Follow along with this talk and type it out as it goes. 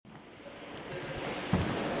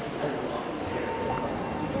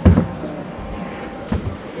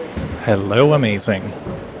Hello, amazing.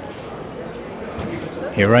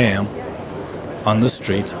 Here I am on the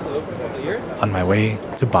street on my way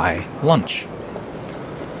to buy lunch.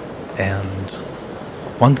 And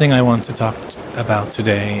one thing I want to talk about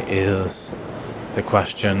today is the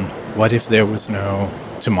question, what if there was no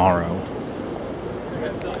tomorrow?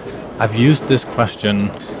 I've used this question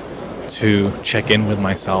to check in with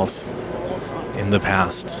myself in the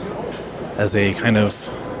past as a kind of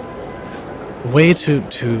way to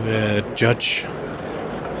judge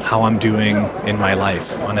how I'm doing in my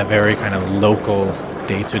life on a very kind of local,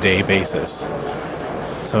 day-to-day basis.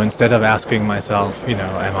 So instead of asking myself,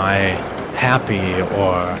 am I happy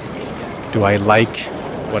or do I like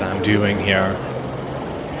what I'm doing here,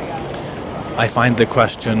 I find the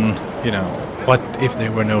question, what if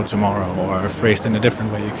there were no tomorrow? Or phrased in a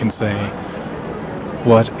different way, you can say,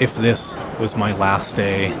 what if this was my last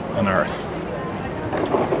day on Earth?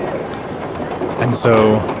 And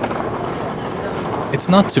so it's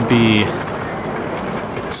not to be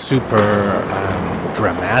super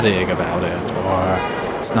dramatic about it, or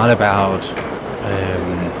it's not about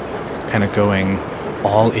kind of going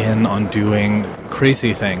all in on doing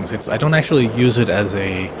crazy things. I don't actually use it as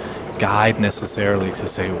a guide necessarily to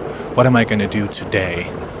say, what am I going to do today?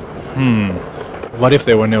 What if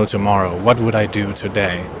there were no tomorrow? What would I do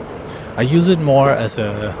today? I use it more as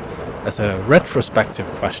a retrospective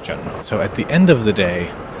question. So at the end of the day,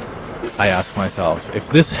 I ask myself, if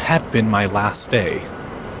this had been my last day,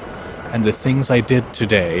 and the things I did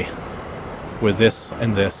today were this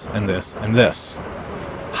and this and this and this,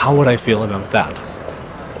 how would I feel about that?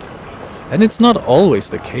 And it's not always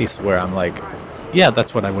the case where I'm like, yeah,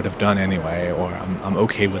 that's what I would have done anyway, or I'm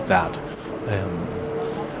okay with that.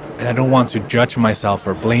 And I don't want to judge myself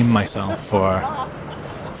or blame myself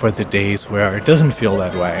for the days where it doesn't feel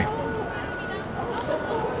that way.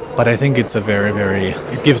 But I think it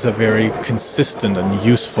gives a very consistent and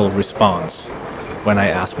useful response when I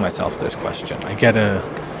ask myself this question. I get a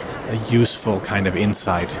useful kind of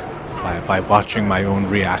insight by watching my own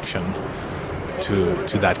reaction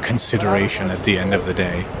to that consideration at the end of the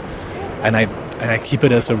day. And I keep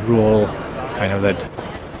it as a rule, kind of, that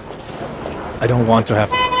I don't want to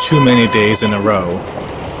have too many days in a row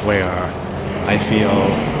where I feel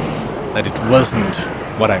that it wasn't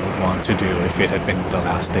what I would want to do if it had been the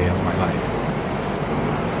last day of my life.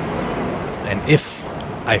 And if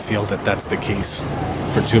I feel that that's the case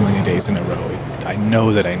for too many days in a row, I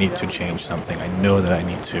know that I need to change something. I know that I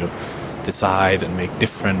need to decide and make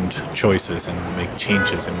different choices and make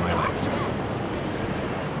changes in my life.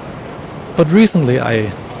 But recently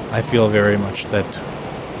I feel very much that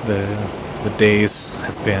the days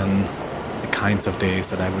have been the kinds of days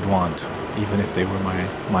that I would want, even if they were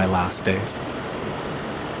my last days.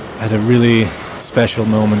 I had a really special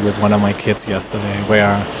moment with one of my kids yesterday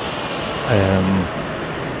where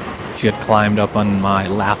she had climbed up on my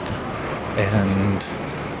lap and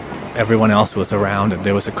everyone else was around and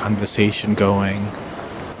there was a conversation going,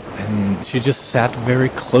 and she just sat very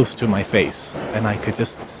close to my face and I could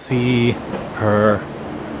just see her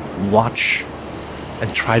watch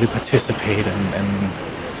and try to participate and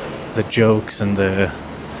the jokes and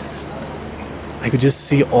I could just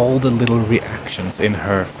see all the little reactions in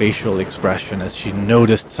her facial expression as she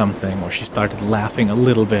noticed something, or she started laughing a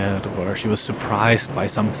little bit, or she was surprised by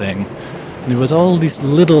something. And it was all these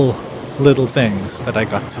little things that I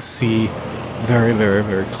got to see very, very,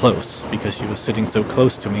 very close, because she was sitting so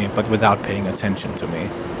close to me, but without paying attention to me.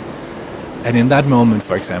 And in that moment,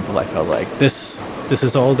 for example, I felt like this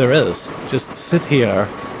is all there is. Just sit here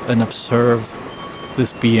and observe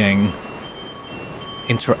this being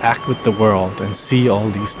interact with the world and see all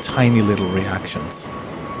these tiny little reactions.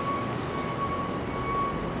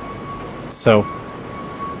 So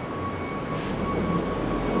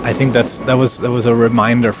I think that was a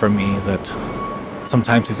reminder for me that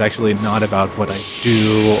sometimes it's actually not about what I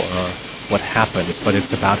do or what happens, but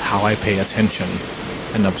it's about how I pay attention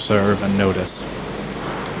and observe and notice.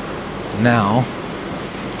 Now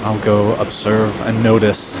I'll go observe and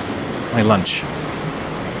notice my lunch.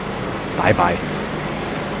 Bye bye.